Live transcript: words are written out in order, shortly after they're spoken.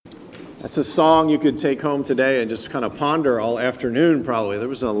That's a song you could take home today and just kind of ponder all afternoon, probably. There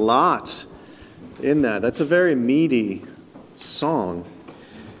was a lot in that. That's a very meaty song.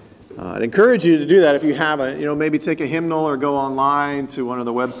 I'd encourage you to do that if you haven't. Maybe take a hymnal or go online to one of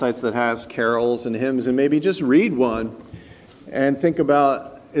the websites that has carols and hymns and maybe just read one and think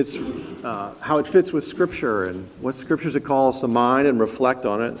about how it fits with Scripture and what Scriptures it calls to mind and reflect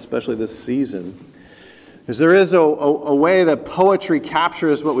on it, especially this season. Because there is a way that poetry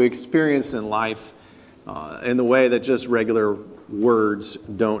captures what we experience in life in the way that just regular words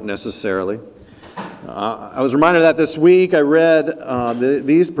don't necessarily. I was reminded of that this week. I read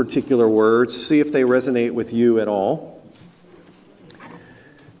these particular words. See if they resonate with you at all.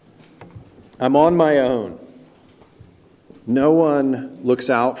 I'm on my own. No one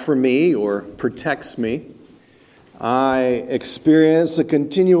looks out for me or protects me. I experience a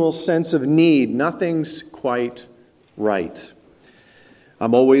continual sense of need. Nothing's quite right.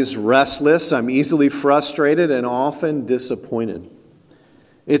 I'm always restless. I'm easily frustrated and often disappointed.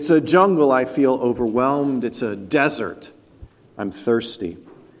 It's a jungle. I feel overwhelmed. It's a desert. I'm thirsty.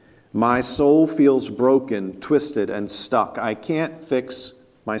 My soul feels broken, twisted, and stuck. I can't fix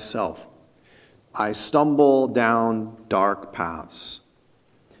myself. I stumble down dark paths.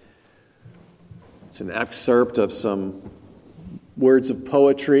 It's an excerpt of some words of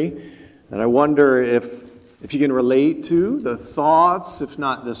poetry, and I wonder if you can relate to the thoughts, if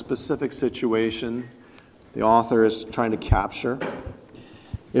not the specific situation the author is trying to capture.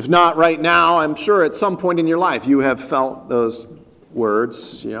 If not right now, I'm sure at some point in your life you have felt those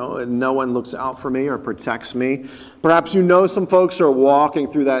words, no one looks out for me or protects me. Perhaps you know some folks who are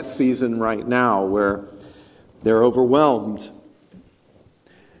walking through that season right now where they're overwhelmed.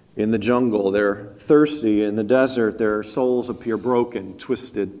 In the jungle, they're thirsty. In the desert, their souls appear broken,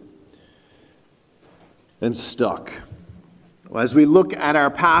 twisted, and stuck. As we look at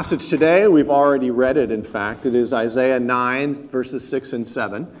our passage today, we've already read it, in fact. It is Isaiah 9, verses 6 and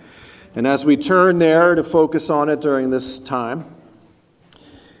 7. And as we turn there to focus on it during this time,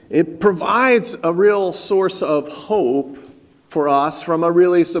 it provides a real source of hope for us from a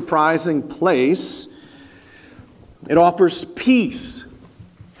really surprising place. It offers peace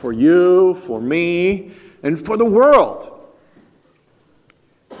for you, for me, and for the world.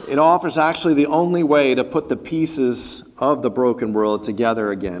 It offers actually the only way to put the pieces of the broken world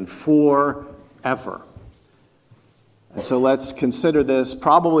together again forever. And so let's consider this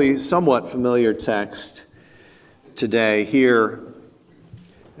probably somewhat familiar text today here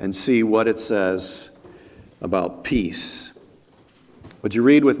and see what it says about peace. Would you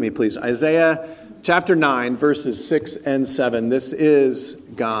read with me, please? Isaiah chapter 9, verses 6 and 7. This is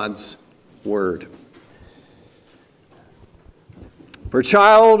God's word. For a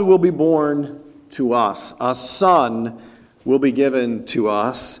child will be born to us, a son will be given to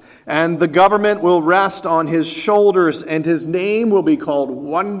us, and the government will rest on his shoulders, and his name will be called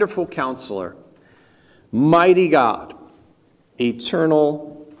Wonderful Counselor, Mighty God,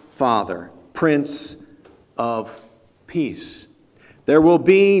 Eternal Father, Prince of Peace. There will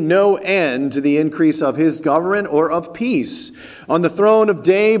be no end to the increase of his government or of peace on the throne of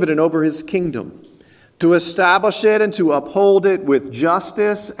David and over his kingdom, to establish it and to uphold it with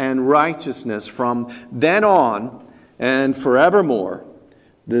justice and righteousness from then on and forevermore.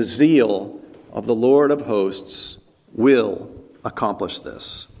 The zeal of the Lord of hosts will accomplish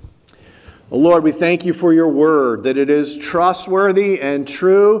this. Oh Lord, we thank you for your word, that it is trustworthy and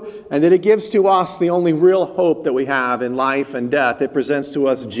true, and that it gives to us the only real hope that we have in life and death. It presents to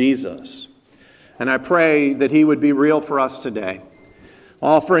us Jesus. And I pray that he would be real for us today,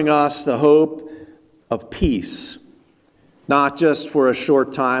 offering us the hope of peace, not just for a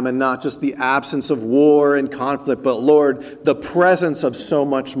short time and not just the absence of war and conflict, but Lord, the presence of so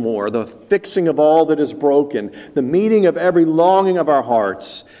much more, the fixing of all that is broken, the meeting of every longing of our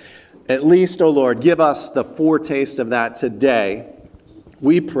hearts. At least, O Lord, give us the foretaste of that today.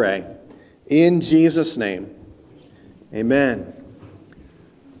 We pray in Jesus' name. Amen.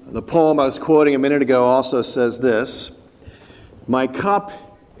 The poem I was quoting a minute ago also says this: my cup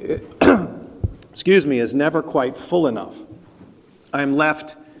is never quite full enough. I am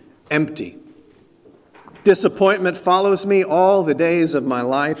left empty. Disappointment follows me all the days of my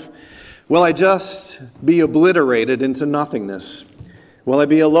life. Will I just be obliterated into nothingness? Will I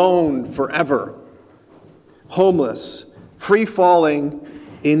be alone forever? Homeless, free-falling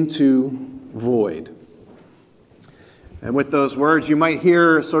into void. And with those words, you might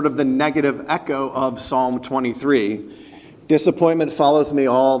hear sort of the negative echo of Psalm 23. Disappointment follows me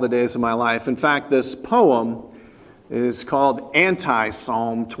all the days of my life. In fact, this poem is called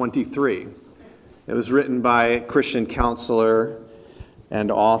Anti-Psalm 23. It was written by a Christian counselor and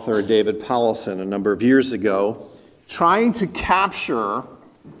author David Powlison a number of years ago, trying to capture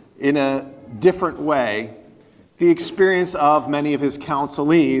in a different way the experience of many of his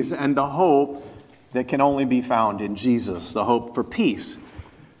counselees and the hope that can only be found in Jesus, the hope for peace,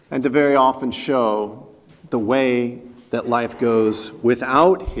 and to very often show the way that life goes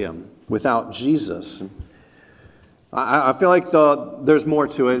without him, without Jesus. I feel like there's more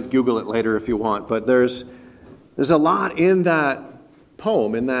to it. Google it later if you want, but there's a lot in that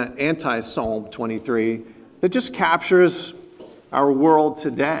poem, in that anti-Psalm 23, that just captures our world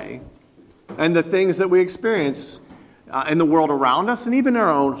today and the things that we experience in the world around us and even in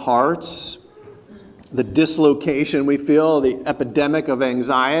our own hearts, the dislocation we feel, the epidemic of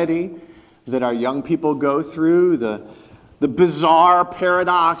anxiety that our young people go through, the bizarre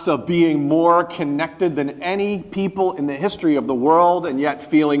paradox of being more connected than any people in the history of the world and yet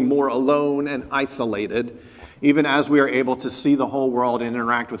feeling more alone and isolated. Even as we are able to see the whole world and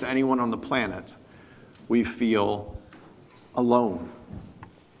interact with anyone on the planet, we feel alone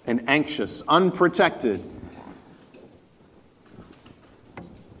and anxious, unprotected.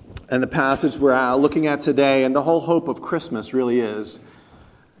 And the passage we're looking at today, and the whole hope of Christmas really is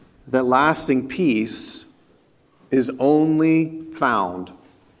that lasting peace is only found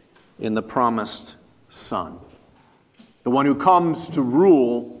in the promised Son, the one who comes to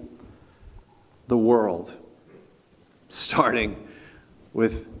rule the world, starting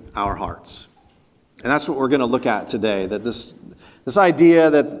with our hearts. And that's what we're going to look at today, that this idea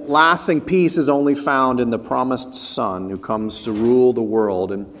that lasting peace is only found in the promised Son who comes to rule the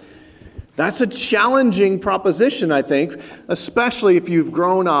world. And that's a challenging proposition, I think, especially if you've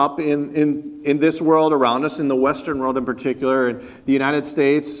grown up in this world around us, in the Western world in particular, in the United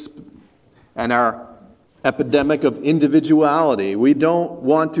States, and our epidemic of individuality. We don't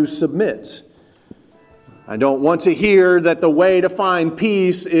want to submit. I don't want to hear that the way to find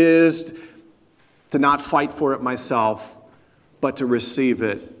peace is to not fight for it myself, but to receive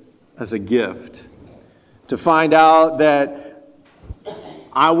it as a gift. To find out that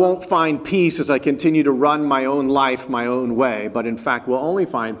I won't find peace as I continue to run my own life my own way, but in fact will only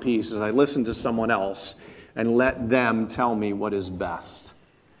find peace as I listen to someone else and let them tell me what is best.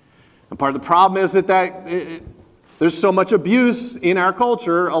 And part of the problem is that there's so much abuse in our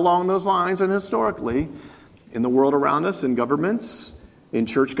culture along those lines and historically in the world around us, in governments, in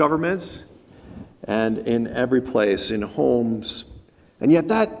church governments, and in every place, in homes. And yet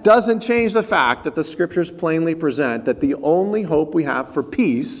that doesn't change the fact that the Scriptures plainly present that the only hope we have for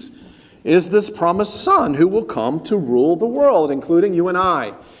peace is this promised Son who will come to rule the world, including you and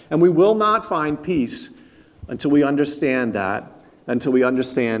I. And we will not find peace until we understand that, until we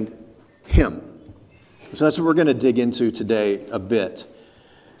understand Him. So that's what we're going to dig into today a bit.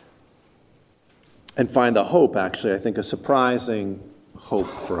 And find the hope, actually, I think a surprising hope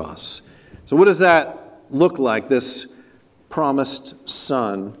for us. So what does that look like, this promised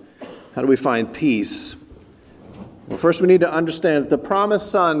Son? How do we find peace? Well, first we need to understand that the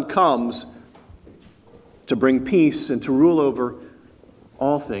promised Son comes to bring peace and to rule over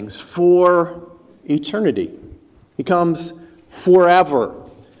all things for eternity. He comes forever.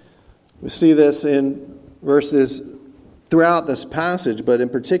 We see this in verses throughout this passage, but in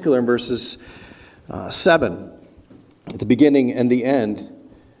particular in verses 7, at the beginning and the end,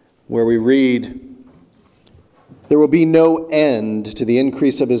 where we read, "There will be no end to the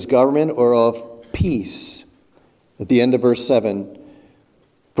increase of his government or of peace." At the end of verse 7,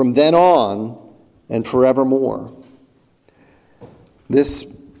 "From then on and forevermore." This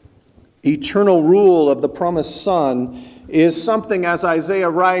eternal rule of the promised Son is something, as Isaiah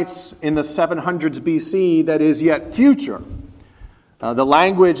writes in the 700s BC, that is yet future. The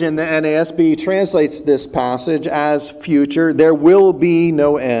language in the NASB translates this passage as future. There will be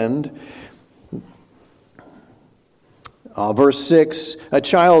no end. Verse 6, "A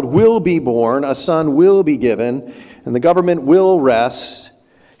child will be born, a son will be given, and the government will rest.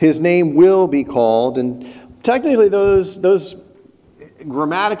 His name will be called." And technically those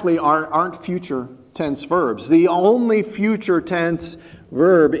grammatically aren't future tense verbs. The only future tense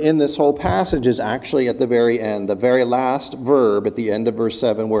verb in this whole passage is actually at the very end, the very last verb at the end of verse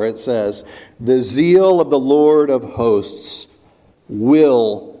 7, where it says, "The zeal of the Lord of hosts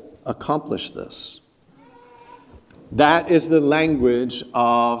will accomplish this." That is the language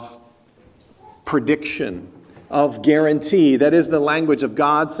of prediction, of guarantee. That is the language of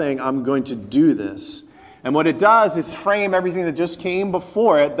God saying, "I'm going to do this." And what it does is frame everything that just came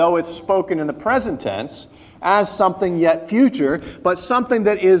before it, though it's spoken in the present tense, as something yet future, but something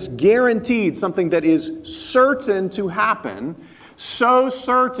that is guaranteed, something that is certain to happen, so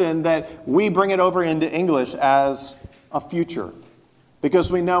certain that we bring it over into English as a future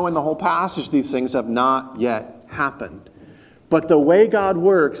because we know in the whole passage these things have not yet happened. But the way God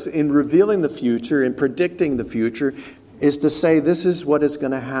works in revealing the future, in predicting the future, is to say this is what is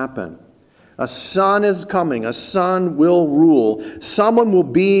going to happen. A son is coming. A son will rule. Someone will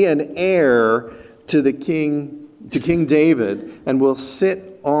be an heir to King David, and will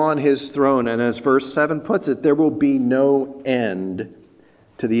sit on his throne. And as verse 7 puts it, there will be no end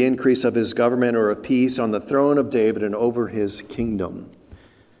to the increase of his government or of peace on the throne of David and over his kingdom.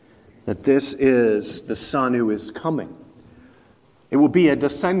 That this is the son who is coming. It will be a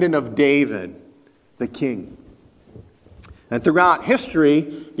descendant of David, the king. And throughout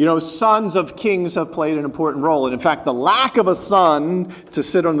history, sons of kings have played an important role. And in fact, the lack of a son to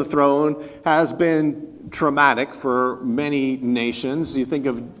sit on the throne has been traumatic for many nations. You think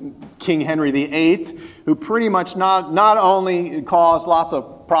of King Henry VIII, who pretty much not only caused lots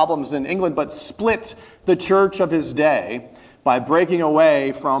of problems in England, but split the church of his day by breaking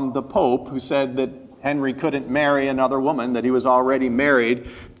away from the Pope, who said that Henry couldn't marry another woman, that he was already married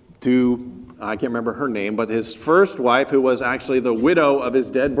to, I can't remember her name, but his first wife, who was actually the widow of his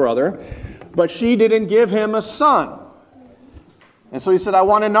dead brother, but she didn't give him a son. And so he said, I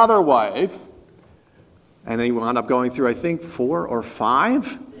want another wife. And then he wound up going through, I think, 4 or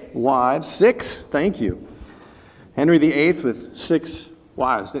 5 wives. 6, thank you. Henry VIII with 6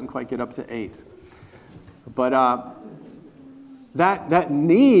 wives. Didn't quite get up to 8. But that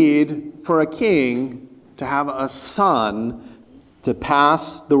need for a king to have a son to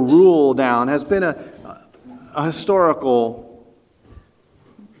pass the rule down has been a historical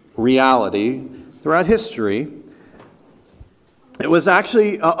reality throughout history. It was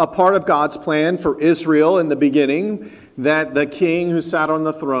actually a part of God's plan for Israel in the beginning that the king who sat on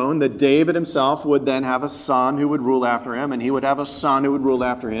the throne, that David himself would then have a son who would rule after him, and he would have a son who would rule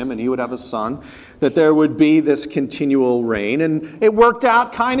after him, and he would have a son, that there would be this continual reign. And it worked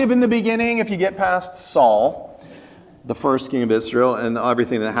out kind of in the beginning if you get past Saul, the first king of Israel, and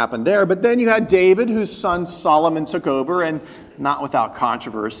everything that happened there. But then you had David, whose son Solomon took over, and not without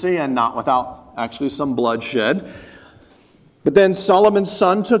controversy and not without actually some bloodshed. But then Solomon's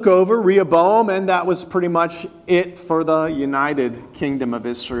son took over, Rehoboam, and that was pretty much it for the united kingdom of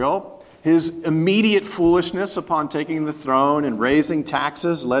Israel. His immediate foolishness upon taking the throne and raising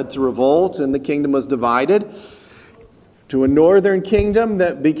taxes led to revolt, and the kingdom was divided to a northern kingdom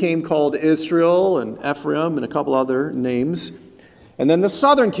that became called Israel and Ephraim and a couple other names. And then the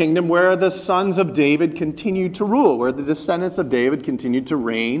southern kingdom where the sons of David continued to rule, where the descendants of David continued to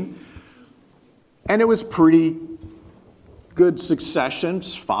reign. And it was pretty good succession,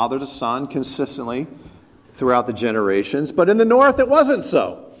 father to son, consistently throughout the generations. But in the north, it wasn't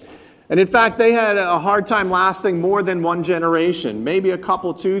so. And in fact, they had a hard time lasting more than one generation. Maybe a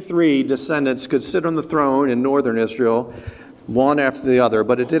couple, 2, 3 descendants could sit on the throne in northern Israel, one after the other,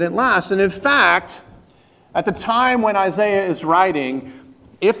 but it didn't last. And in fact, at the time when Isaiah is writing,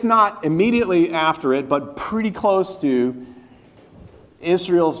 if not immediately after it, but pretty close to,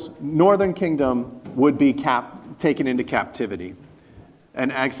 Israel's northern kingdom would be taken into captivity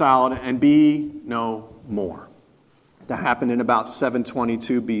and exiled and be no more. That happened in about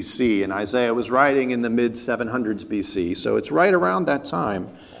 722 BC, and Isaiah was writing in the mid-700s BC, so it's right around that time.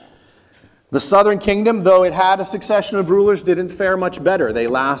 The southern kingdom, though it had a succession of rulers, didn't fare much better. They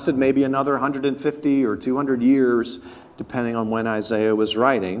lasted maybe another 150 or 200 years, depending on when Isaiah was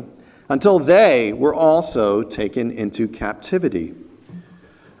writing, until they were also taken into captivity,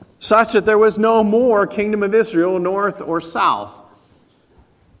 such that there was no more kingdom of Israel, north or south.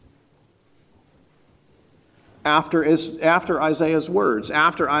 After Isaiah's words,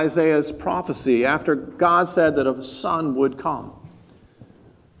 after Isaiah's prophecy, after God said that a son would come.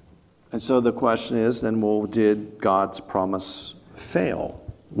 And so the question is, then, well, did God's promise fail?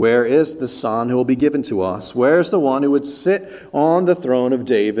 Where is the son who will be given to us? Where is the one who would sit on the throne of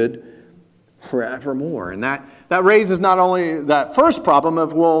David forevermore? And that raises not only that first problem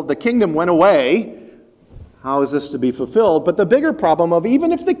of, well, the kingdom went away, how is this to be fulfilled? But the bigger problem of,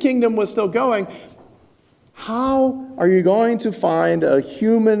 even if the kingdom was still going, how are you going to find a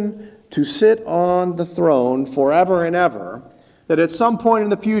human to sit on the throne forever and ever, that at some point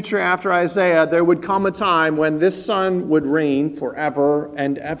in the future after Isaiah, there would come a time when this son would reign forever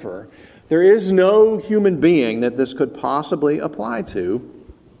and ever? There is no human being that this could possibly apply to.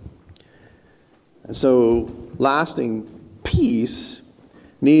 And so lasting peace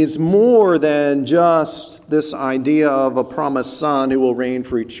needs more than just this idea of a promised son who will reign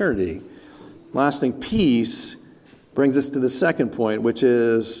for eternity. Lasting peace brings us to the second point, which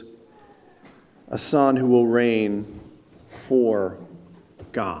is a son who will reign for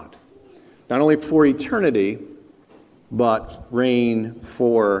God. Not only for eternity, but reign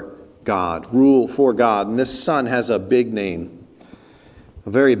for God, rule for God. And this Son has a big name, a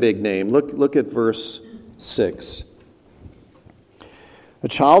very big name. Look at verse 6. A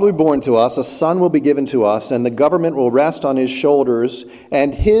child will be born to us, a son will be given to us, and the government will rest on his shoulders,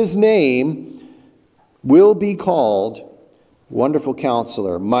 and his name will be called Wonderful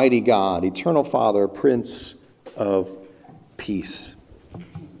Counselor, Mighty God, Eternal Father, Prince of Peace.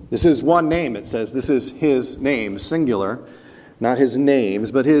 This is one name, it says. This is his name, singular. Not his names,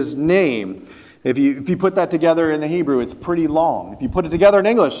 but his name. If you put that together in the Hebrew, it's pretty long. If you put it together in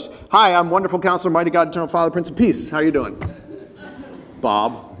English, hi, I'm Wonderful Counselor, Mighty God, Eternal Father, Prince of Peace. How are you doing?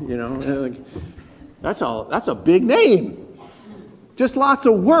 Bob, that's a big name. Just lots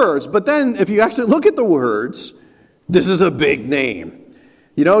of words. But then if you actually look at the words, this is a big name.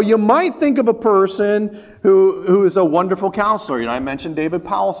 You might think of a person who is a wonderful counselor. I mentioned David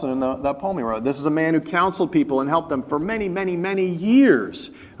Powelson in that poem he wrote. This is a man who counseled people and helped them for many, many, many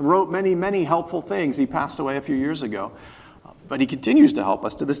years and wrote many, many helpful things. He passed away a few years ago. But he continues to help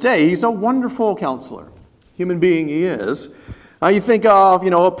us to this day. He's a wonderful counselor. Human being he is. You think of,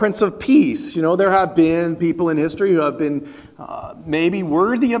 a Prince of Peace. There have been people in history who have been maybe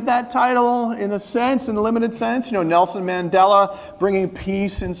worthy of that title in a sense, in a limited sense. Nelson Mandela bringing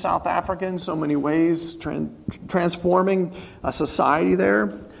peace in South Africa in so many ways, transforming a society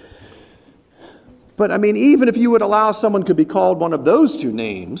there. But even if you would allow someone could be called one of those two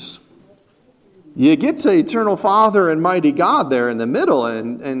names, you get to Eternal Father and Mighty God there in the middle,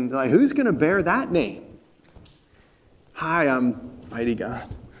 and who's going to bear that name? Hi, I'm Mighty God.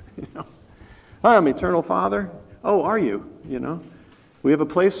 Hi, I'm Eternal Father. Oh, are you? We have a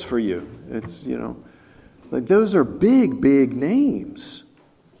place for you. It's, those are big, big names.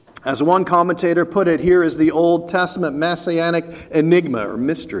 As one commentator put it, here is the Old Testament messianic enigma or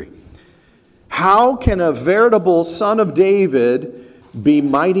mystery. How can a veritable son of David be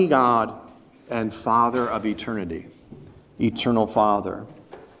Mighty God and Father of eternity? Eternal Father.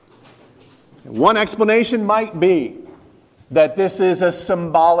 One explanation might be that this is a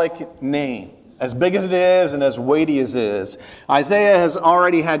symbolic name. As big as it is and as weighty as it is. Isaiah has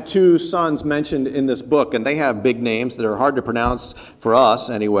already had two sons mentioned in this book, and they have big names that are hard to pronounce for us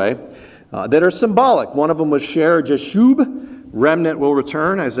anyway, that are symbolic. One of them was Sher-Jashub, remnant will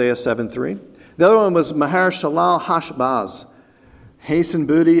return, Isaiah 7:3. The other one was Maher-Shalal-Hash-Baz, hasten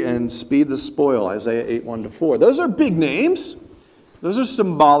booty and speed the spoil, Isaiah 8:1-4. Those are big names. Those are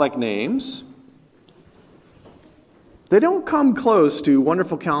symbolic names. They don't come close to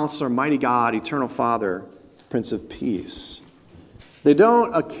Wonderful Counselor, Mighty God, Eternal Father, Prince of Peace. They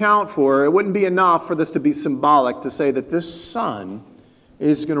don't account for, it wouldn't be enough for this to be symbolic to say that this Son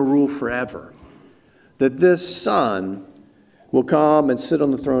is going to rule forever. That this Son will come and sit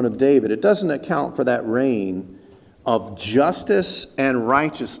on the throne of David. It doesn't account for that reign of justice and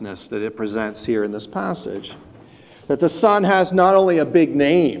righteousness that it presents here in this passage. That the Son has not only a big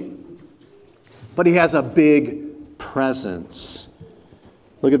name, but he has a big presence.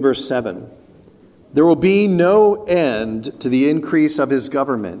 Look at verse 7. There will be no end to the increase of his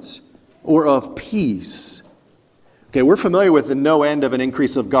government or of peace. Okay, we're familiar with the no end of an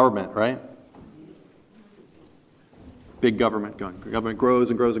increase of government, right? Big government going. Government grows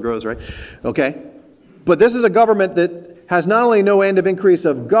and grows and grows, right? Okay. But this is a government that has not only no end of increase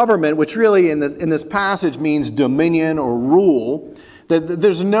of government, which really in this passage means dominion or rule.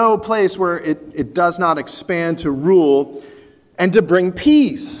 There's no place where it does not expand to rule and to bring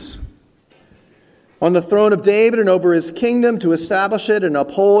peace. On the throne of David and over his kingdom, to establish it and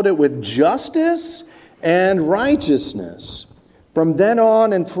uphold it with justice and righteousness from then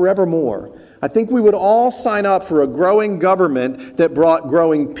on and forevermore. I think we would all sign up for a growing government that brought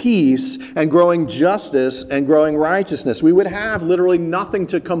growing peace and growing justice and growing righteousness. We would have literally nothing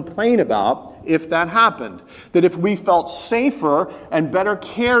to complain about if that happened. That if we felt safer and better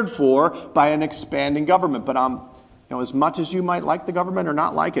cared for by an expanding government. But as much as you might like the government or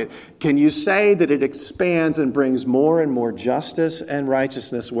not like it, can you say that it expands and brings more and more justice and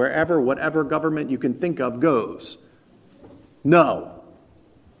righteousness wherever, whatever government you can think of goes? No.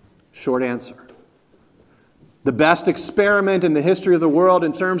 Short answer. The best experiment in the history of the world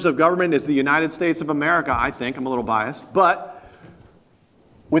in terms of government is the United States of America, I think. I'm a little biased. But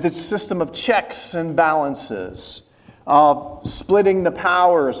with its system of checks and balances, of splitting the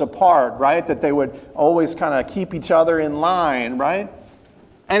powers apart, right? That they would always kind of keep each other in line, right?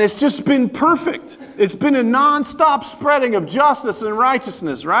 And it's just been perfect. It's been a nonstop spreading of justice and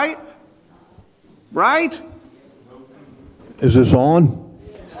righteousness, right? Right? Is this on?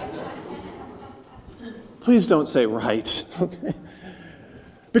 Please don't say right. Okay.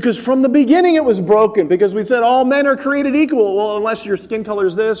 Because from the beginning it was broken, because we said all men are created equal. Well, unless your skin color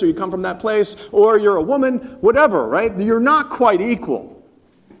is this, or you come from that place, or you're a woman, whatever, right? You're not quite equal.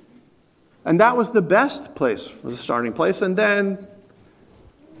 And that was the best place, was the starting place. And then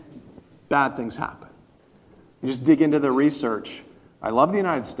bad things happen. You just dig into the research. I love the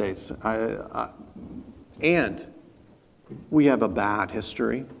United States. And we have a bad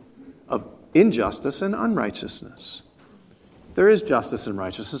history of injustice and unrighteousness. There is justice and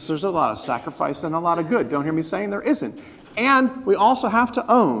righteousness. There's a lot of sacrifice and a lot of good. Don't hear me saying there isn't. And we also have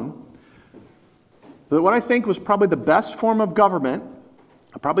to own that what I think was probably the best form of government,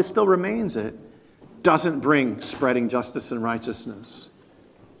 probably still remains it, doesn't bring spreading justice and righteousness.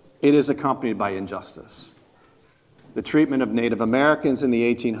 It is accompanied by injustice. The treatment of Native Americans in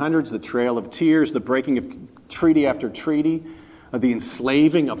the 1800s, the Trail of Tears, the breaking of treaty after treaty, the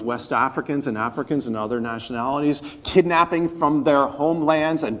enslaving of West Africans and other nationalities, kidnapping from their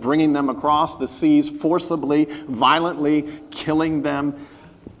homelands and bringing them across the seas forcibly, violently, killing them.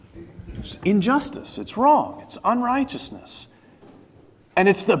 It's injustice. It's wrong. It's unrighteousness. And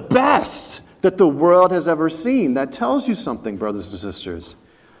it's the best that the world has ever seen. That tells you something, brothers and sisters.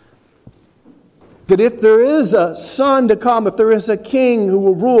 That if there is a son to come, if there is a king who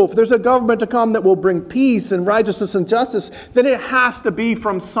will rule, if there's a government to come that will bring peace and righteousness and justice, then it has to be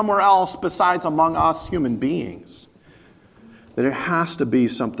from somewhere else besides among us human beings. That it has to be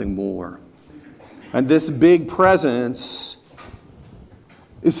something more. And this big presence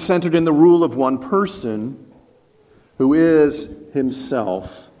is centered in the rule of one person who is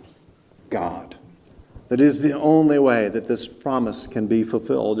himself God. That is the only way that this promise can be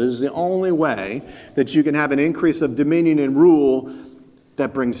fulfilled. It is the only way that you can have an increase of dominion and rule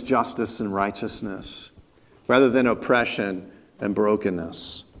that brings justice and righteousness, rather than oppression and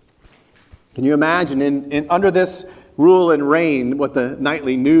brokenness. Can you imagine under this rule and reign what the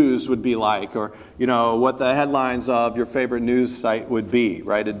nightly news would be like, or what the headlines of your favorite news site would be,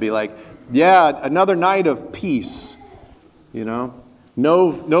 right? It'd be like, yeah, another night of peace,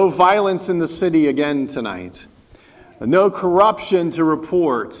 No violence in the city again tonight. No corruption to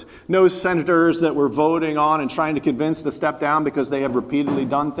report. No senators that we're voting on and trying to convince to step down because they have repeatedly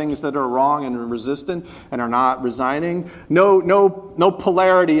done things that are wrong and are resistant and are not resigning. No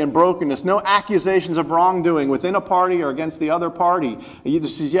polarity and brokenness. No accusations of wrongdoing within a party or against the other party.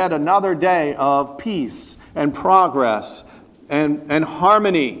 This is yet another day of peace and progress and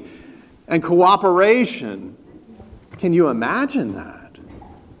harmony and cooperation. Can you imagine that?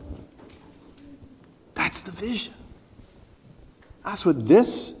 That's the vision. That's what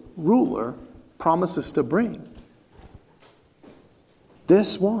this ruler promises to bring.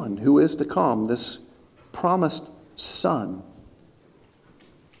 This one who is to come, this promised son,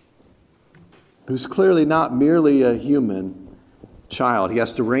 who's clearly not merely a human child. He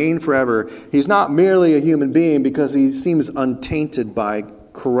has to reign forever. He's not merely a human being because he seems untainted by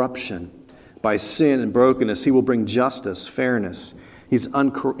corruption, by sin and brokenness. He will bring justice, fairness. He's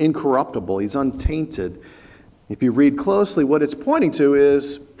incorruptible. He's untainted. If you read closely, what it's pointing to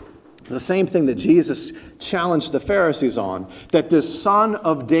is the same thing that Jesus challenged the Pharisees on, that this son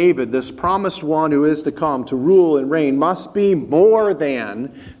of David, this promised one who is to come to rule and reign, must be more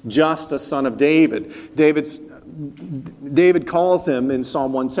than just a son of David. David calls him in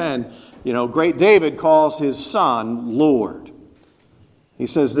Psalm 110, great David calls his son Lord. He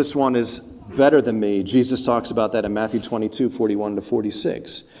says this one is better than me. Jesus talks about that in Matthew 22, 41 to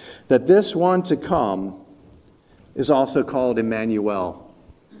 46. That this one to come is also called Emmanuel.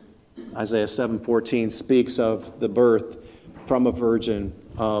 Isaiah 7:14 speaks of the birth from a virgin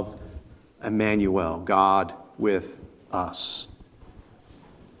of Emmanuel, God with us.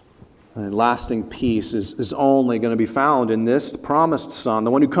 And lasting peace is only going to be found in this promised Son,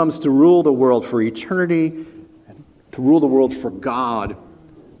 the one who comes to rule the world for eternity, to rule the world for God,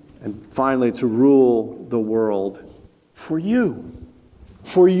 and finally, to rule the world for you,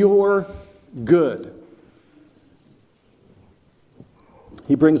 for your good.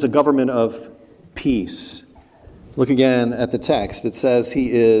 He brings a government of peace. Look again at the text. It says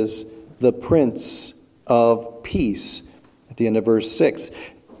he is the Prince of Peace. At the end of verse 6.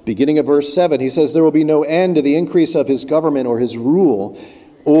 Beginning of verse 7, he says there will be no end to the increase of his government or his rule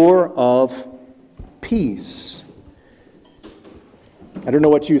or of peace. I don't know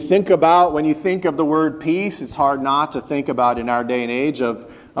what you think about when you think of the word peace. It's hard not to think about in our day and age of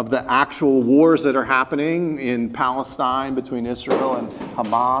the actual wars that are happening in Palestine between Israel and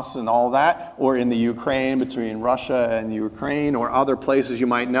Hamas and all that, or in the Ukraine between Russia and Ukraine, or other places you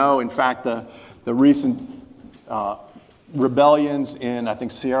might know. In fact, the recent rebellions in, I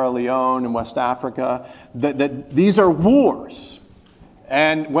think, Sierra Leone and West Africa, that these are wars.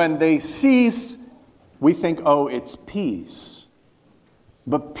 And when they cease, we think, oh, it's peace.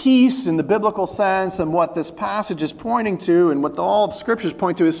 But peace in the biblical sense and what this passage is pointing to and what all of Scriptures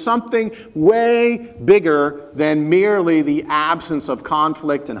point to is something way bigger than merely the absence of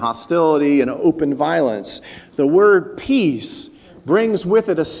conflict and hostility and open violence. The word peace brings with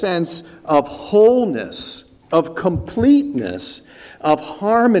it a sense of wholeness, of completeness, of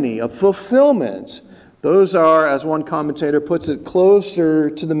harmony, of fulfillment. Those are, as one commentator puts it, closer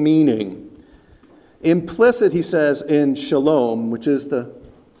to the meaning. Implicit, he says, in shalom, which is the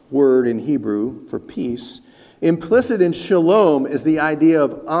word in Hebrew for peace, implicit in shalom is the idea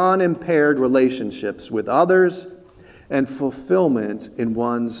of unimpaired relationships with others and fulfillment in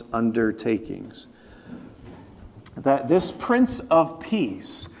one's undertakings. That this Prince of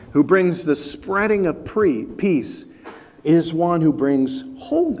Peace, who brings the spreading of peace, is one who brings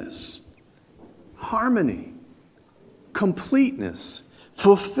wholeness, harmony, completeness,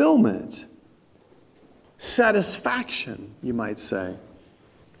 fulfillment, satisfaction, you might say,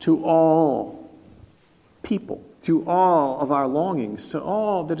 to all people, to all of our longings, to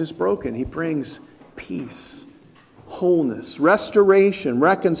all that is broken. He brings peace, wholeness, restoration,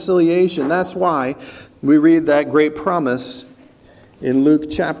 reconciliation. That's why we read that great promise in Luke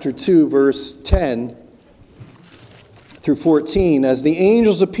chapter 2, verse 10 through 14, as the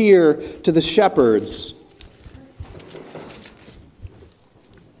angels appear to the shepherds.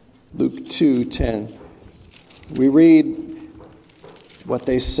 Luke 2:10. We read what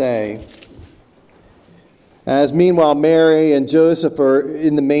they say. As meanwhile Mary and Joseph are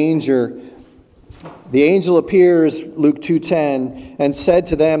in the manger, the angel appears, Luke 2:10, and said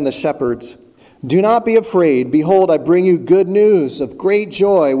to them, the shepherds, "Do not be afraid. Behold, I bring you good news of great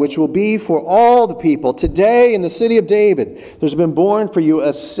joy, which will be for all the people. Today in the city of David, there's been born for you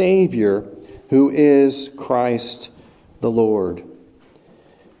a Savior who is Christ the Lord."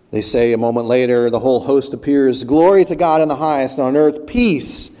 They say a moment later, the whole host appears, "Glory to God in the highest, and on earth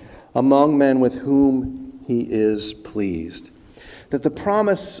peace among men with whom he is pleased." That the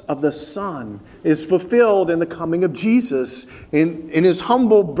promise of the Son is fulfilled in the coming of Jesus, in his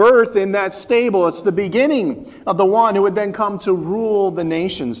humble birth in that stable. It's the beginning of the one who would then come to rule the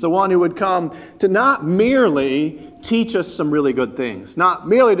nations, the one who would come to not merely teach us some really good things, not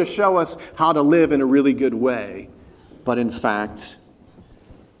merely to show us how to live in a really good way, but in fact,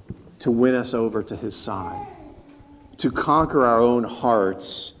 to win us over to his side, to conquer our own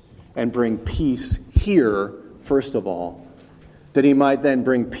hearts and bring peace here, first of all, that he might then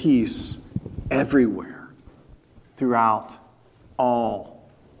bring peace everywhere, throughout all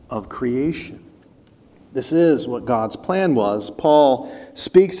of creation. This is what God's plan was. Paul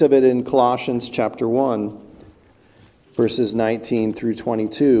speaks of it in Colossians chapter 1, verses 19 through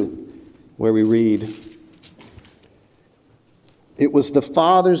 22, where we read, "It was the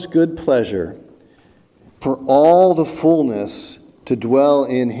Father's good pleasure for all the fullness to dwell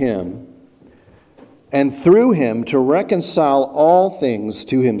in him, and through him to reconcile all things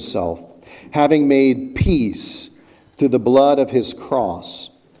to himself, having made peace through the blood of his cross.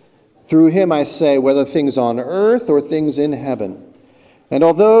 Through him, I say, whether things on earth or things in heaven. And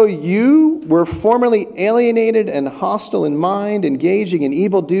although you were formerly alienated and hostile in mind, engaging in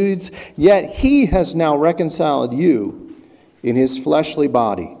evil deeds, yet he has now reconciled you in his fleshly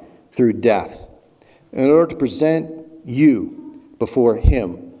body through death, in order to present you before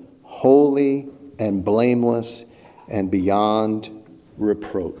him holy and blameless and beyond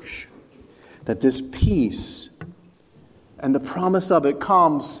reproach." That this peace and the promise of it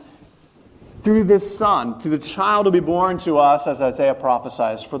comes through this Son, through the child to be born to us, as Isaiah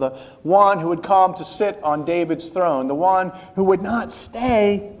prophesies, for the one who would come to sit on David's throne, the one who would not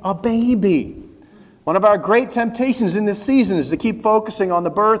stay a baby. One of our great temptations in this season is to keep focusing on the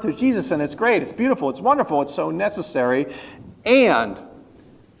birth of Jesus, and it's great, it's beautiful, it's wonderful, it's so necessary. And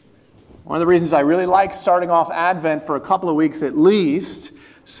one of the reasons I really like starting off Advent for a couple of weeks at least,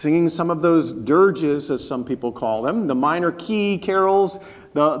 singing some of those dirges, as some people call them, the minor key carols,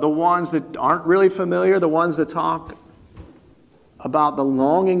 the ones that aren't really familiar, the ones that talk about the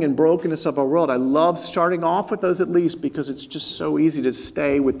longing and brokenness of our world. I love starting off with those at least because it's just so easy to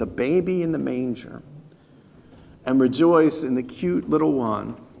stay with the baby in the manger and rejoice in the cute little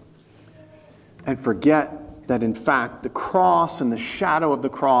one and forget that in fact the cross and the shadow of the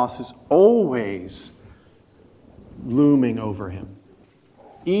cross is always looming over him.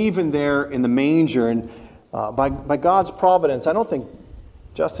 Even there in the manger, and by God's providence, I don't think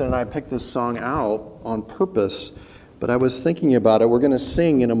Justin and I picked this song out on purpose, but I was thinking about it. We're going to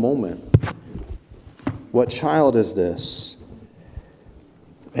sing in a moment. What child is this?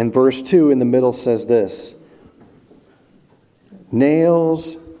 And verse 2 in the middle says this: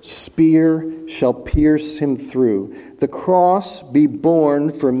 Nails, spear shall pierce him through. The cross be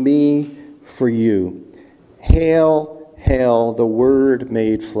borne for me, for you. Hail, hail, the Word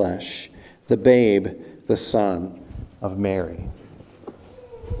made flesh, the babe, the Son of Mary.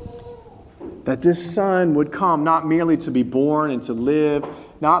 That this Son would come not merely to be born and to live,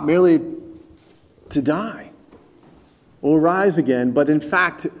 not merely to die or rise again, but in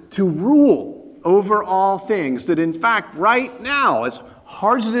fact to rule over all things. That in fact right now, as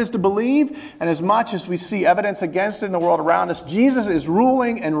hard as it is to believe, and as much as we see evidence against it in the world around us, Jesus is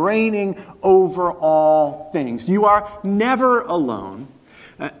ruling and reigning over all things. You are never alone.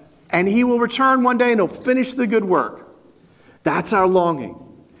 And he will return one day and he'll finish the good work. That's our longing.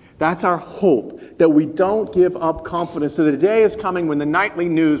 That's our hope, that we don't give up confidence that the day is coming when the nightly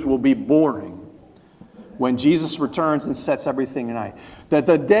news will be boring, when Jesus returns and sets everything right. That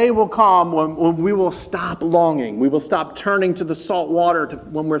the day will come when we will stop longing. We will stop turning to the salt water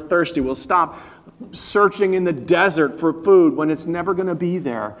when we're thirsty. We'll stop searching in the desert for food when it's never going to be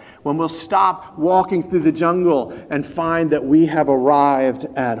there. When we'll stop walking through the jungle and find that we have arrived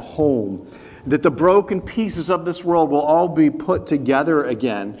at home. That the broken pieces of this world will all be put together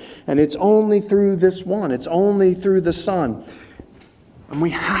again. And it's only through this one. It's only through the Son. And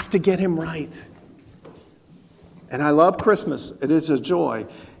we have to get him right. And I love Christmas. It is a joy.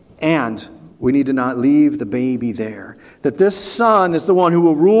 And we need to not leave the baby there. That this Son is the one who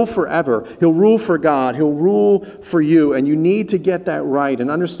will rule forever. He'll rule for God. He'll rule for you. And you need to get that right and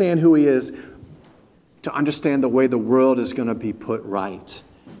understand who he is to understand the way the world is going to be put right.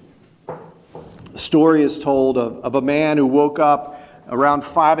 The story is told of a man who woke up around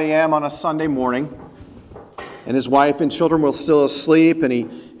 5 a.m. on a Sunday morning, and his wife and children were still asleep, and he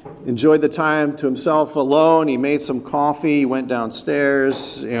enjoyed the time to himself alone. He made some coffee, he went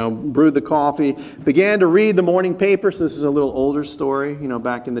downstairs, brewed the coffee, began to read the morning paper. So this is a little older story,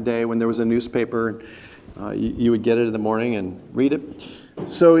 back in the day when there was a newspaper, you would get it in the morning and read it.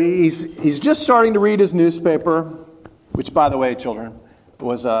 So he's just starting to read his newspaper, which, by the way, children,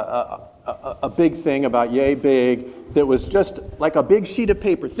 was a big thing, about yay big, that was just like a big sheet of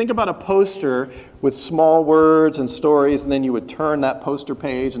paper. Think about a poster with small words and stories, and then you would turn that poster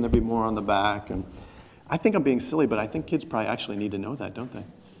page and there'd be more on the back. And I think I'm being silly, but I think kids probably actually need to know that, don't they?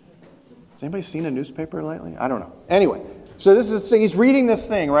 Has anybody seen a newspaper lately? I don't know. Anyway, so this is he's reading this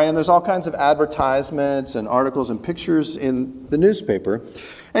thing, right? And there's all kinds of advertisements and articles and pictures in the newspaper.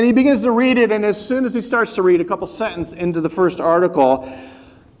 And he begins to read it, and as soon as he starts to read a couple sentences into the first article,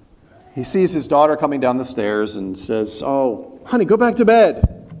 he sees his daughter coming down the stairs and says, "Oh, honey, go back to bed."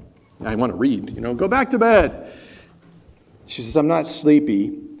 I want to read, go back to bed. She says, "I'm not sleepy."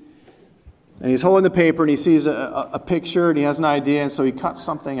 And he's holding the paper and he sees a picture and he has an idea, and so he cuts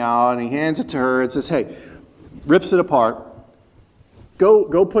something out and he hands it to her and says, "Hey," rips it apart.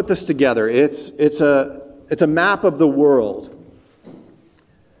 Go put this together. It's a map of the world.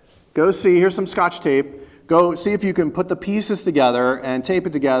 Go see, here's some Scotch tape. Go see if you can put the pieces together and tape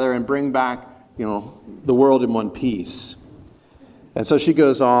it together and bring back, the world in one piece. And so she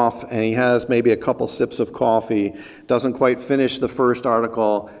goes off, and he has maybe a couple sips of coffee, doesn't quite finish the first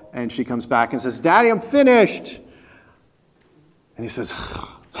article, and she comes back and says, "Daddy, I'm finished." And he says,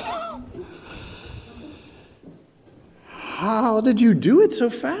 "How did you do it so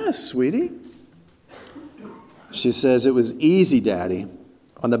fast, sweetie?" She says, "It was easy, Daddy.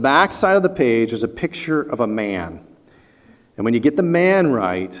 On the back side of the page is a picture of a man. And when you get the man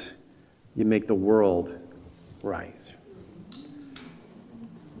right, you make the world right."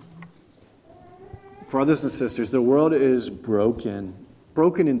 Brothers and sisters, the world is broken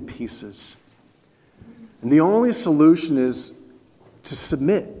in pieces. And the only solution is to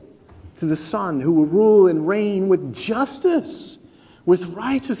submit to the Son who will rule and reign with justice, with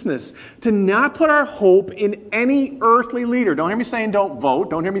righteousness, to not put our hope in any earthly leader. Don't hear me saying don't vote.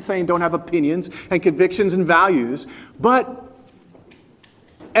 Don't hear me saying don't have opinions and convictions and values. But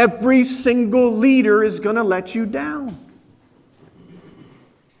every single leader is going to let you down.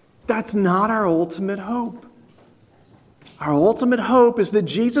 That's not our ultimate hope. Our ultimate hope is that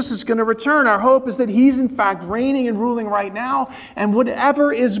Jesus is going to return. Our hope is that he's in fact reigning and ruling right now, and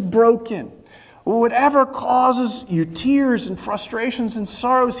whatever is broken, whatever causes you tears and frustrations and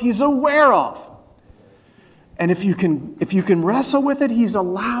sorrows, he's aware of. And if you can wrestle with it, he's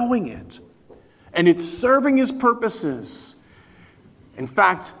allowing it. And it's serving his purposes. In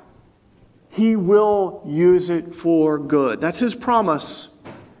fact, he will use it for good. That's his promise,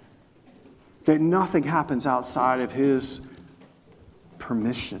 that nothing happens outside of his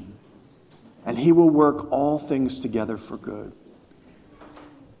permission. And he will work all things together for good.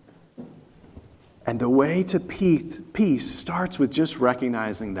 And the way to peace starts with just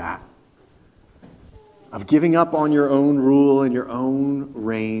recognizing that. Of giving up on your own rule and your own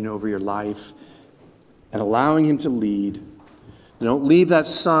reign over your life and allowing Him to lead. Don't leave that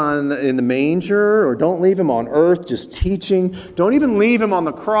Son in the manger, or don't leave Him on earth just teaching. Don't even leave Him on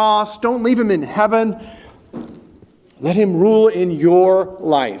the cross. Don't leave Him in heaven. Let Him rule in your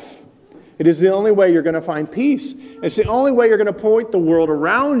life. It is the only way you're going to find peace. It's the only way you're going to point the world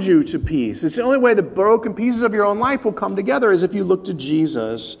around you to peace. It's the only way the broken pieces of your own life will come together, is if you look to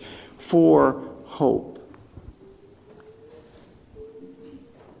Jesus for hope.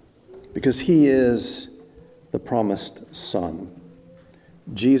 Because He is the promised Son.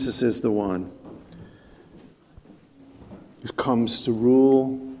 Jesus is the one who comes to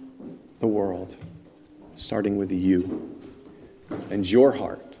rule the world, starting with you and your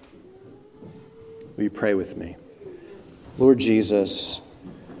heart. Will you pray with me? Lord Jesus,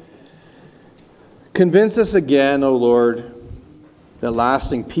 convince us again, O Lord, that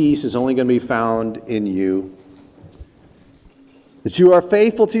lasting peace is only going to be found in you. That you are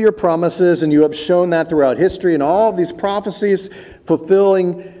faithful to your promises, and you have shown that throughout history, and all of these prophecies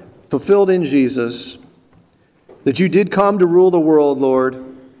fulfilled in Jesus. That you did come to rule the world,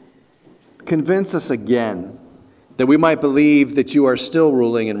 Lord. Convince us again that we might believe that you are still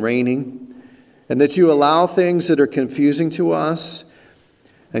ruling and reigning, and that you allow things that are confusing to us,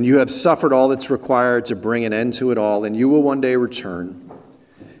 and you have suffered all that's required to bring an end to it all, and you will one day return.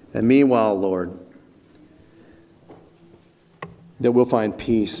 And meanwhile, Lord, that we'll find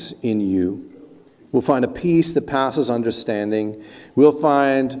peace in you. We'll find a peace that passes understanding. We'll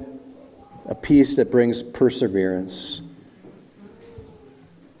find a peace that brings perseverance,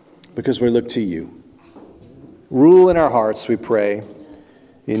 because we look to you. Rule in our hearts, we pray.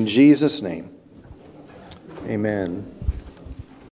 In Jesus' name, amen.